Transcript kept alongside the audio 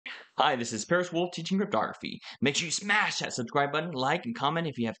Hi, this is Paris Wolf teaching cryptography. Make sure you smash that subscribe button, like, and comment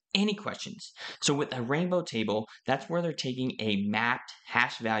if you have any questions. So with a rainbow table, that's where they're taking a mapped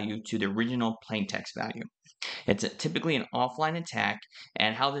hash value to the original plaintext value. It's typically an offline attack,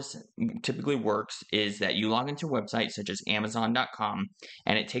 and how this typically works is that you log into a website such as Amazon.com,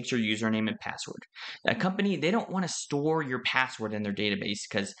 and it takes your username and password. A company, they don't want to store your password in their database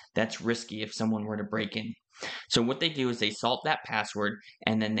because that's risky if someone were to break in. So what they do is they salt that password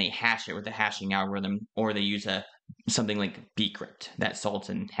and then they hash it with a hashing algorithm, or they use something like bcrypt that salts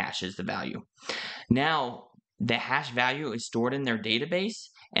and hashes the value. Now, the hash value is stored in their database,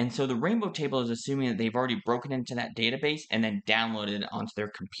 and so the rainbow table is assuming that they've already broken into that database and then downloaded it onto their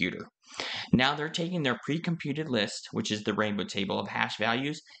computer. Now they're taking their pre-computed list, which is the rainbow table of hash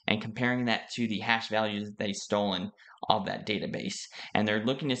values, and comparing that to the hash values that they've stolen of that database. And they're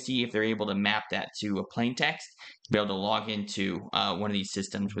looking to see if they're able to map that to a plain text to be able to log into one of these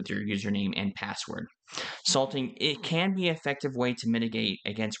systems with your username and password. Salting, it can be an effective way to mitigate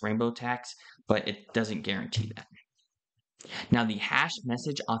against rainbow attacks, but it doesn't guarantee that. Now, the hash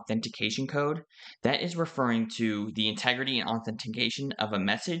message authentication code, that is referring to the integrity and authentication of a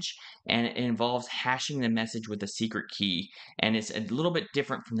message, and it involves hashing the message with a secret key, and it's a little bit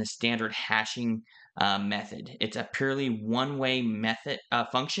different from the standard hashing method. It's a purely one-way method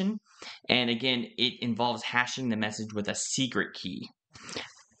function, and again, it involves hashing the message with a secret key.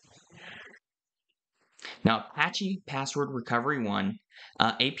 Now, Apache Password Recovery 1,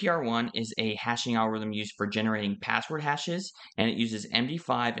 APR1 is a hashing algorithm used for generating password hashes, and it uses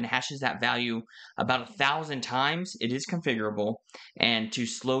MD5 and hashes that value about 1,000 times. It is configurable, and to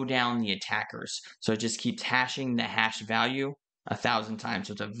slow down the attackers. So it just keeps hashing the hash value 1,000 times.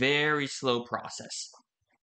 So it's a very slow process.